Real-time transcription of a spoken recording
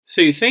So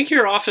you think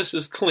your office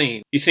is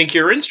clean. You think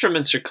your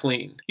instruments are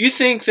clean. You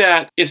think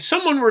that if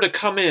someone were to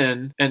come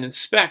in and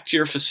inspect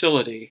your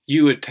facility,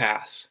 you would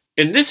pass.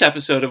 In this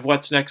episode of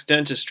What's Next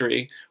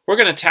Dentistry, we're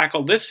going to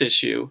tackle this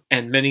issue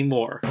and many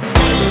more.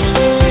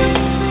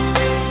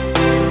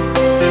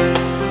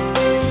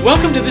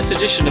 Welcome to this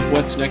edition of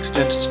What's Next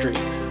Dentistry.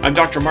 I'm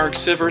Dr. Mark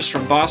Sivers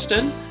from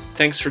Boston.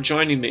 Thanks for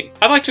joining me.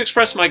 I'd like to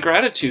express my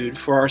gratitude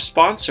for our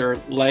sponsor,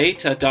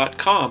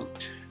 Laeta.com.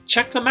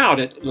 Check them out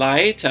at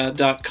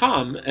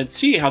Laeta.com and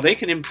see how they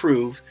can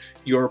improve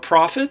your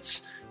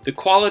profits, the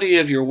quality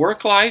of your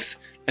work life,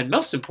 and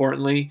most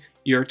importantly,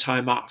 your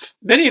time off.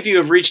 Many of you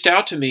have reached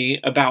out to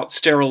me about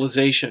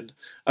sterilization,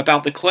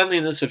 about the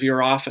cleanliness of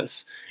your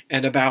office,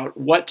 and about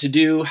what to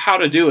do, how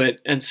to do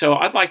it, and so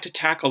I'd like to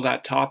tackle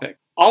that topic.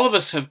 All of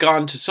us have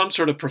gone to some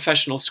sort of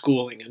professional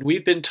schooling, and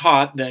we've been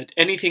taught that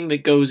anything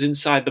that goes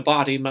inside the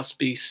body must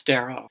be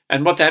sterile.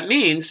 And what that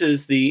means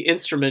is the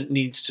instrument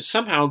needs to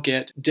somehow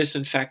get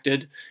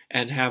disinfected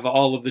and have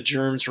all of the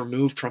germs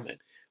removed from it.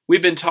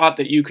 We've been taught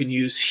that you can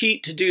use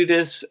heat to do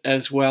this,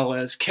 as well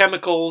as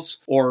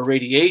chemicals, or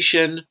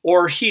radiation,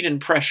 or heat and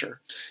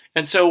pressure.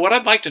 And so what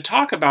I'd like to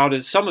talk about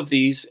is some of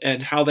these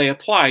and how they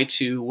apply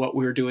to what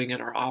we're doing in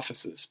our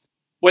offices.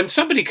 When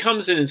somebody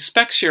comes and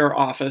inspects your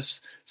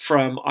office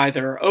from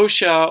either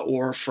OSHA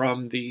or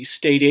from the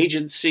state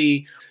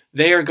agency,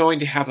 they are going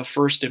to have a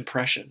first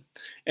impression.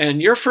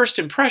 And your first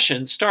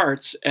impression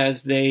starts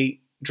as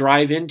they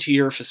drive into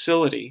your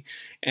facility,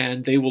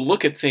 and they will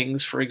look at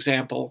things. For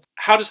example,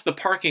 how does the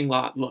parking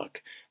lot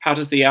look? How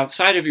does the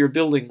outside of your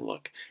building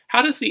look?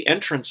 How does the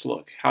entrance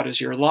look? How does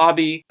your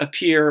lobby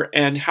appear?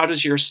 And how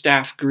does your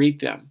staff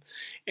greet them?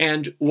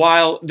 And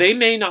while they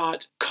may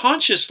not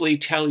consciously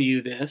tell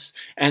you this,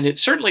 and it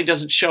certainly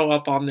doesn't show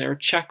up on their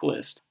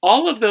checklist,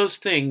 all of those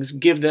things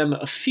give them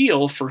a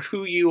feel for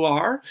who you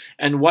are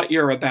and what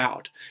you're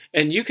about.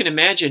 And you can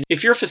imagine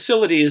if your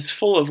facility is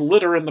full of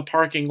litter in the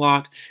parking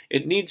lot,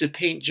 it needs a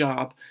paint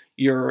job,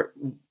 your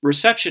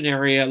reception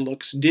area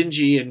looks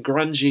dingy and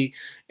grungy,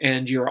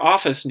 and your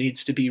office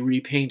needs to be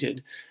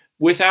repainted.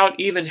 Without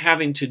even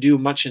having to do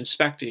much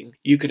inspecting,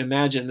 you can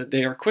imagine that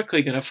they are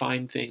quickly going to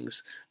find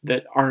things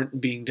that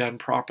aren't being done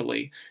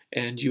properly,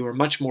 and you are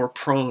much more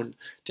prone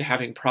to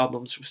having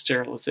problems with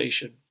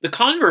sterilization. The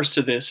converse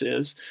to this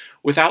is,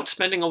 without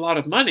spending a lot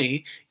of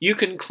money, you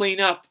can clean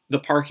up the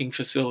parking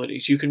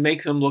facilities. You can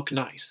make them look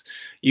nice.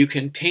 You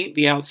can paint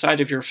the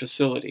outside of your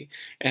facility.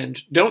 And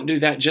don't do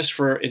that just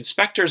for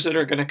inspectors that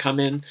are going to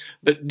come in,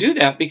 but do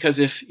that because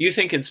if you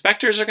think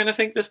inspectors are going to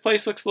think this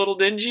place looks a little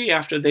dingy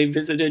after they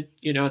visited,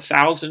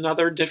 1,000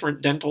 other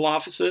different dental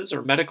offices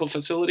or medical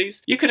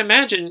facilities, you can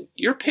imagine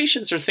your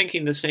patients are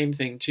thinking the same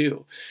thing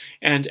too.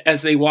 And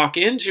as they walk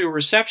into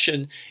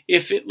reception,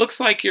 if it looks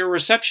like your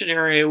reception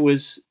area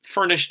was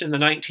furnished in the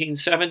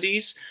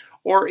 1970s,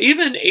 or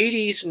even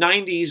 80s,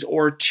 90s,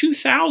 or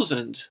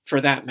 2000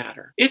 for that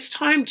matter, it's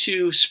time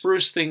to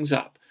spruce things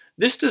up.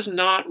 This does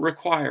not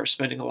require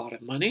spending a lot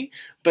of money,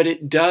 but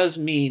it does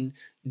mean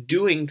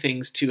doing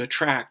things to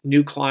attract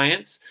new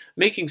clients,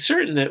 making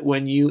certain that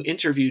when you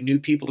interview new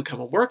people to come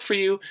and work for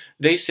you,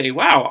 they say,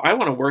 wow, I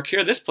want to work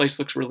here. This place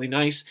looks really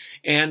nice.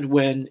 And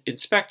when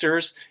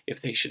inspectors,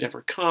 if they should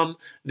ever come,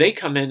 they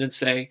come in and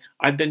say,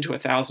 I've been to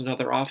 1,000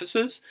 other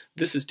offices.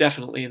 This is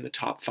definitely in the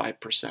top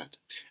 5%.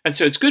 And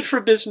so it's good for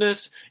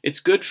business. It's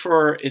good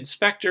for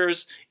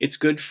inspectors. It's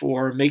good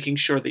for making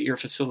sure that your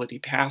facility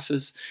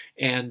passes.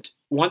 And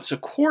once a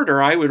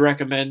quarter, I would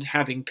recommend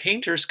having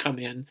painters come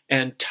in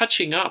and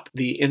touching up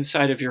the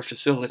inside of your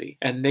facility.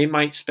 And they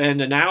might spend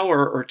an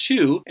hour or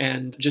two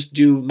and just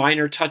do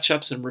minor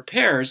touch-ups and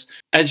repairs.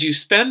 As you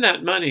spend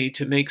that money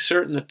to make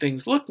certain that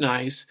things look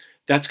nice,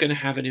 that's going to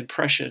have an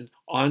impression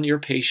on your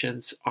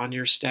patients, on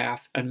your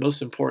staff, and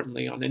most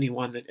importantly, on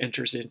anyone that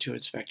enters in to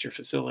inspect your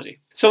facility.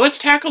 So let's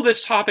tackle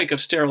this topic of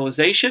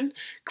sterilization.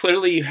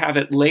 Clearly, you have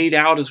it laid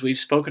out, as we've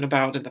spoken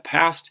about in the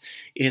past,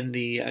 in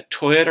the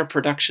Toyota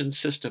Production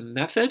System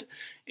method.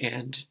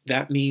 And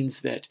that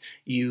means that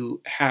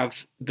you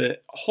have the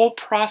whole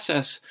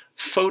process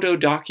photo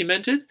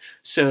documented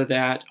so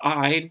that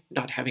I,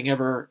 not having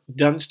ever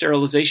done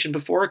sterilization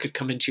before, could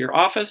come into your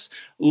office,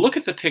 look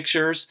at the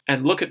pictures,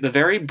 and look at the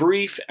very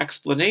brief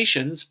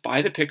explanations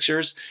by the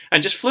pictures,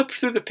 and just flip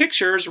through the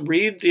pictures,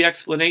 read the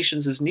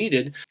explanations as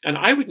needed, and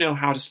I would know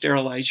how to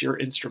sterilize your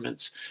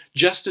instruments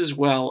just as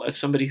well as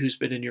somebody who's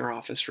been in your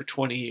office for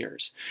 20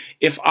 years.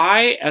 If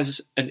I,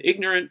 as an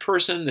ignorant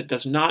person that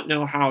does not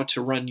know how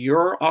to run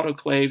your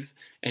autoclave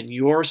and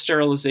your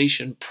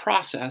sterilization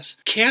process,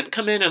 can't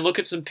come in and look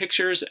at some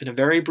pictures and a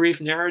very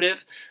brief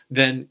narrative,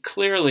 then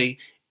clearly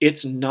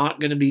it's not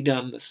going to be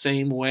done the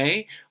same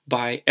way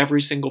by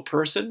every single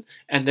person,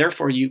 and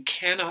therefore you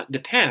cannot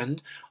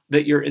depend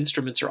that your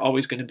instruments are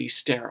always going to be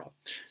sterile.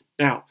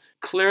 Now,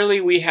 clearly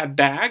we have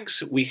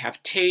bags, we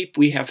have tape,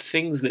 we have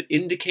things that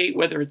indicate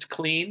whether it's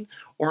clean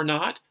or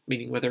not,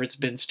 meaning whether it's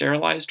been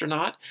sterilized or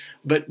not.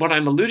 But what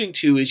I'm alluding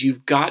to is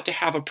you've got to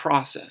have a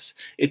process.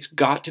 It's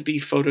got to be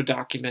photo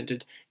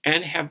documented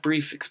and have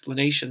brief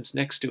explanations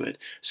next to it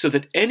so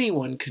that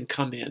anyone can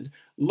come in,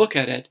 look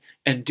at it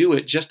and do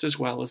it just as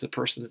well as a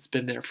person that's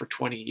been there for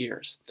 20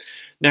 years.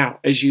 Now,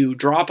 as you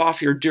drop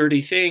off your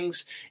dirty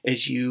things,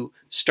 as you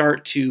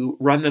start to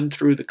run them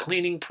through the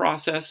cleaning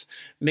process,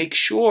 make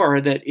sure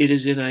that it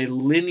is in a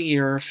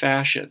linear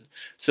fashion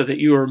so that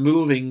you are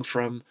moving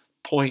from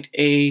point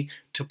A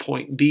to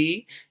point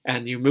B,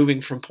 and you're moving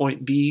from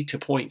point B to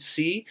point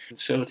C.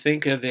 So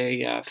think of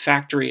a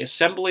factory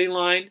assembly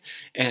line,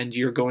 and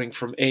you're going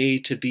from A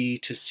to B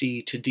to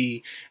C to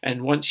D.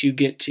 And once you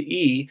get to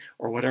E,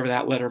 or whatever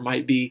that letter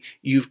might be,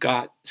 you've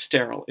got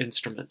sterile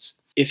instruments.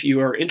 If you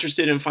are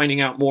interested in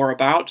finding out more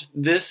about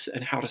this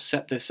and how to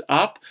set this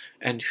up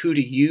and who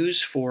to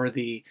use for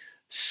the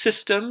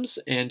systems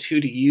and who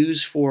to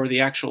use for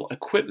the actual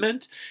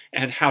equipment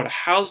and how to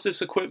house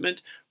this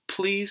equipment,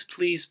 please,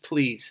 please,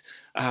 please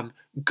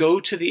go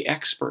to the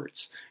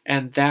experts.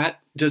 And that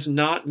does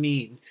not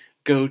mean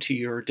go to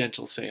your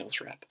dental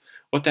sales rep.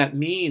 What that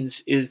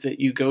means is that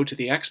you go to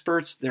the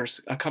experts. There's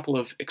a couple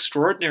of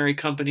extraordinary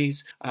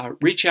companies.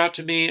 Reach out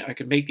to me. I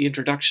can make the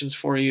introductions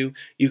for you.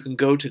 You can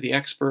go to the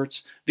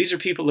experts. These are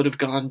people that have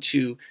gone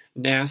to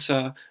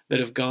NASA, that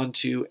have gone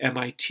to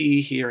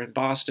MIT here in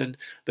Boston,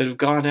 that have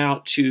gone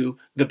out to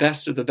the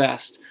best of the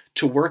best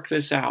to work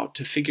this out,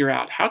 to figure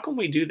out how can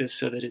we do this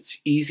so that it's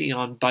easy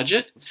on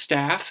budget,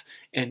 staff,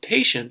 and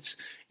patients,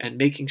 and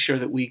making sure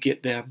that we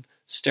get them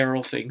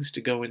sterile things to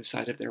go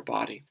inside of their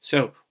body.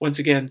 So once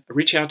again,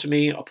 reach out to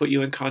me. I'll put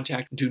you in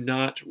contact. Do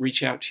not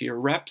reach out to your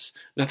reps.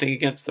 Nothing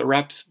against the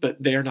reps, but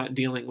they're not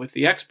dealing with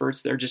the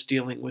experts. They're just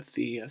dealing with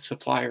the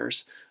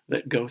suppliers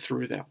that go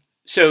through them.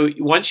 So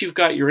once you've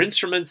got your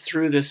instruments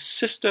through this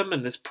system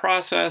and this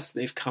process,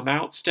 they've come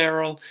out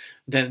sterile,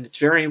 then it's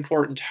very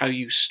important how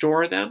you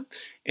store them.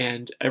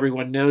 And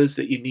everyone knows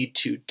that you need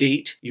to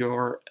date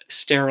your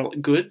sterile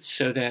goods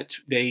so that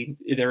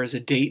there is a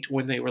date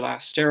when they were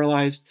last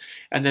sterilized.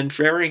 And then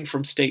varying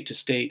from state to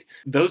state,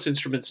 those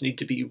instruments need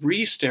to be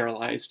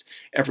re-sterilized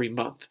every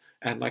month.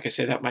 And like I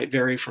say, that might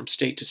vary from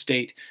state to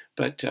state,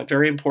 but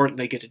very important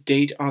they get a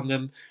date on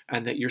them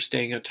and that you're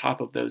staying on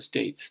top of those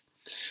dates.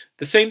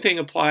 The same thing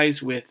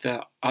applies with,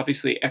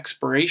 obviously,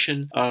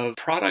 expiration of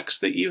products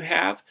that you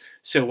have.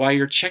 So while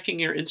you're checking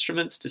your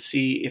instruments to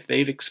see if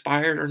they've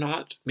expired or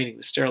not, meaning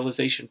the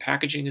sterilization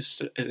packaging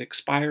is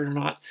expired or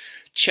not,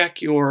 check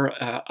your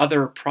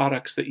other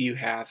products that you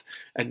have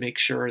and make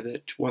sure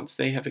that once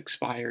they have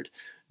expired,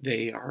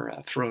 they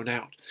are thrown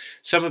out.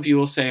 Some of you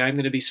will say, I'm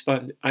going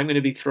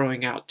to be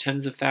throwing out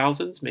tens of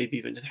thousands, maybe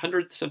even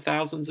hundreds of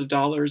thousands of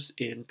dollars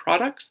in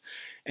products.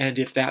 And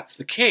if that's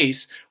the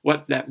case,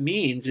 what that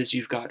means is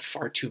you've got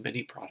far too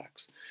many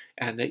products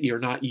and that you're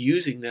not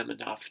using them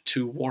enough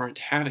to warrant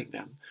having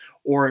them.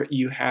 Or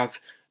you have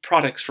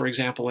products, for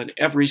example, in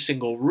every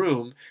single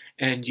room,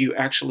 and you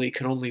actually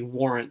can only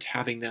warrant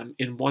having them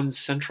in one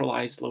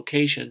centralized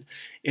location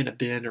in a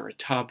bin or a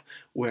tub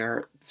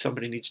where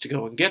somebody needs to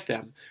go and get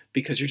them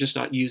because you're just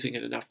not using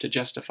it enough to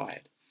justify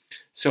it.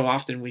 So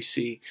often we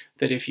see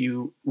that if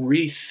you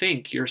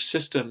rethink your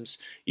systems,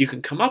 you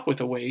can come up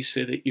with a way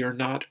so that you're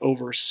not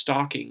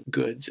overstocking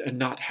goods and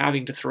not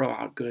having to throw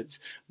out goods,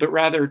 but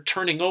rather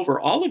turning over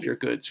all of your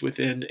goods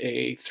within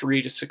a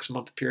 3 to 6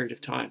 month period of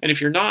time. And if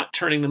you're not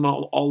turning them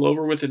all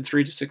over within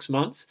 3 to 6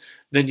 months,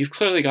 then you've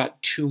clearly got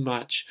too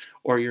much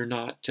or you're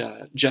not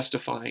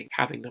justifying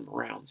having them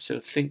around. So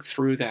think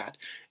through that,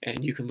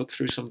 and you can look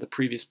through some of the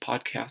previous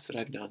podcasts that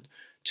I've done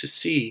to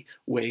see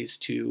ways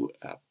to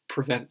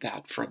prevent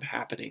that from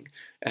happening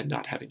and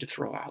not having to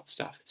throw out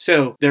stuff.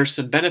 So there's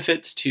some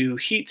benefits to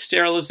heat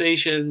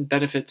sterilization,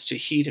 benefits to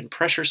heat and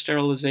pressure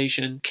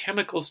sterilization,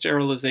 chemical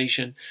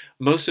sterilization.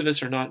 Most of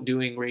us are not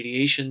doing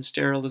radiation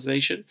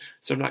sterilization,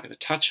 so I'm not going to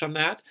touch on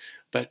that.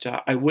 But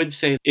I would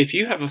say if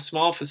you have a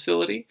small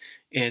facility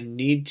and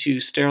need to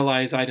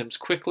sterilize items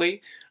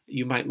quickly,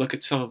 you might look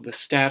at some of the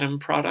Statim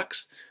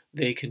products.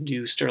 They can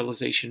do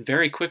sterilization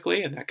very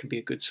quickly, and that can be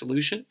a good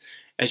solution.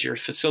 As your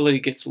facility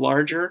gets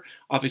larger,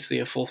 obviously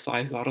a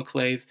full-size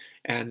autoclave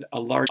and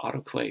a large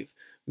autoclave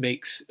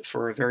makes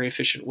for a very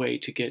efficient way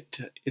to get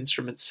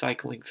instruments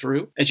cycling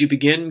through. As you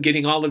begin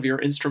getting all of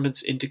your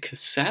instruments into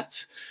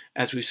cassettes,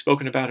 as we've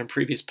spoken about in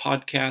previous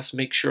podcasts,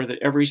 make sure that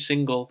every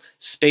single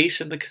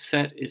space in the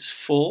cassette is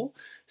full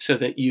so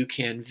that you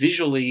can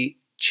visually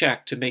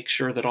check to make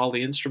sure that all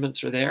the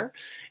instruments are there,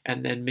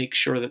 and then make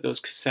sure that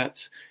those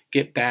cassettes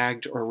get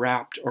bagged or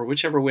wrapped, or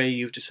whichever way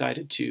you've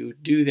decided to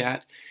do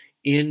that,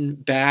 in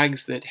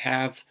bags that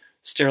have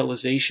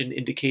sterilization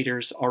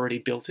indicators already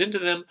built into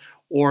them,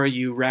 or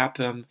you wrap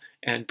them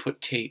and put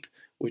tape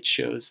which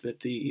shows that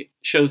the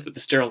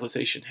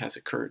sterilization has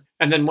occurred.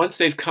 And then once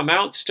they've come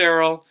out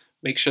sterile,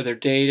 make sure they're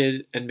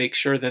dated, and make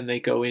sure then they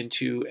go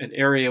into an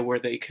area where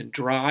they can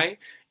dry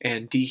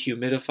and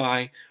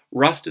dehumidify.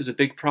 Rust is a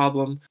big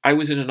problem. I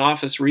was in an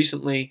office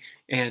recently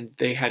and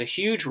they had a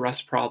huge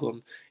rust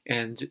problem,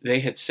 and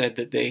they had said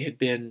that they had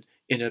been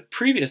in a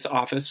previous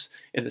office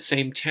in the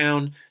same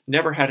town,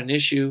 never had an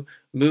issue,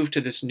 moved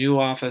to this new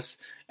office,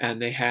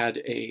 and they had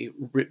a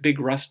big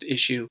rust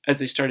issue as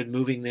they started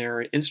moving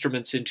their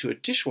instruments into a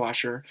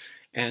dishwasher,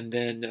 and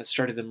then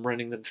started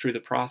running them through the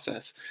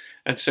process.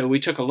 And so we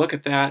took a look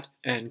at that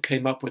and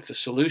came up with a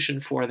solution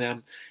for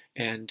them.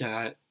 And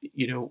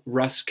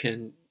rust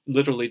can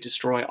literally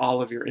destroy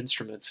all of your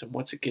instruments. And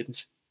once it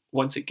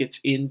gets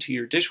into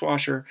your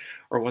dishwasher,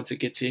 or once it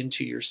gets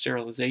into your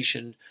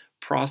sterilization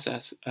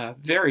process,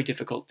 very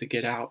difficult to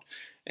get out,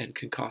 and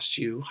can cost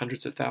you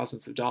hundreds of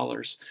thousands of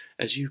dollars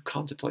as you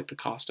contemplate the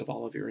cost of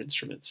all of your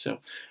instruments. So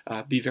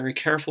be very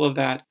careful of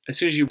that. As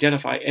soon as you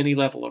identify any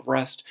level of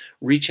rust,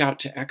 reach out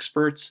to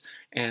experts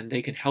and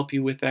they can help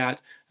you with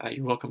that.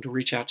 You're welcome to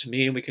reach out to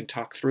me and we can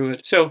talk through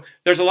it. So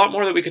there's a lot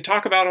more that we could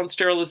talk about on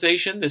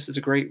sterilization. This is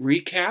a great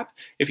recap.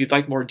 If you'd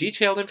like more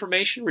detailed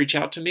information, reach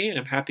out to me and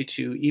I'm happy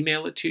to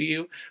email it to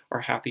you or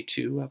happy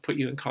to put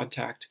you in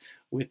contact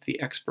with the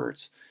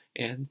experts.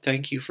 And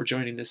thank you for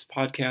joining this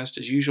podcast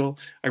as usual.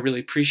 I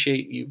really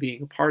appreciate you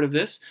being a part of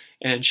this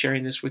and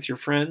sharing this with your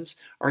friends.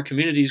 Our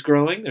community is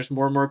growing. There's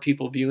more and more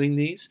people viewing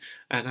these,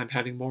 and I'm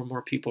having more and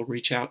more people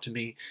reach out to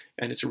me.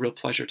 And it's a real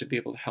pleasure to be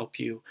able to help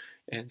you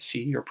and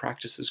see your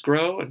practices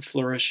grow and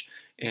flourish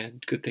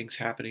and good things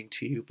happening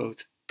to you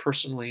both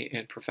personally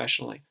and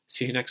professionally.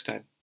 See you next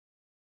time.